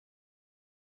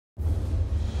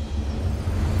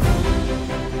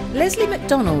Leslie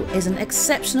McDonnell is an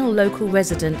exceptional local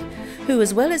resident who,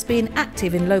 as well as being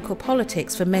active in local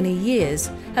politics for many years,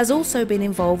 has also been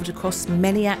involved across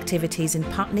many activities in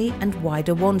Putney and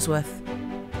wider Wandsworth.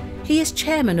 He is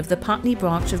chairman of the Putney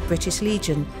branch of British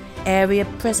Legion, area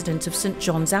president of St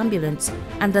John's Ambulance,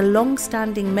 and a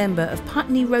long-standing member of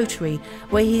Putney Rotary,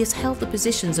 where he has held the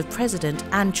positions of president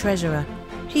and treasurer.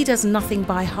 He does nothing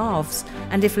by halves,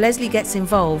 and if Leslie gets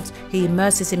involved, he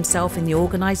immerses himself in the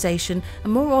organisation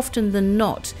and more often than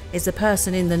not is the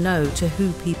person in the know to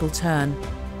who people turn.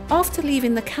 After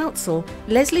leaving the council,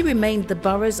 Leslie remained the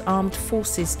borough's armed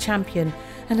forces champion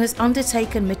and has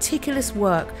undertaken meticulous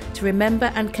work to remember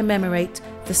and commemorate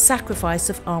the sacrifice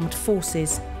of armed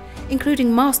forces, including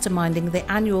masterminding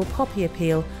the annual Poppy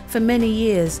Appeal for many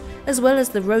years, as well as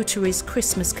the Rotary's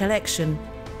Christmas collection.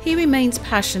 He remains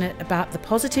passionate about the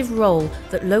positive role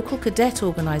that local cadet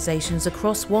organisations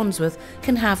across Wandsworth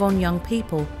can have on young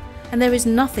people, and there is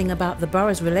nothing about the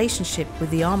borough's relationship with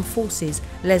the armed forces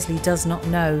Leslie does not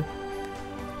know.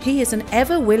 He is an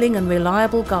ever-willing and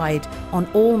reliable guide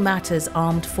on all matters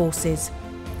armed forces.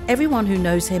 Everyone who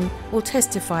knows him will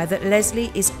testify that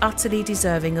Leslie is utterly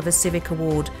deserving of a Civic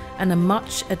award and a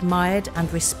much admired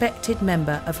and respected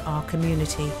member of our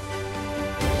community.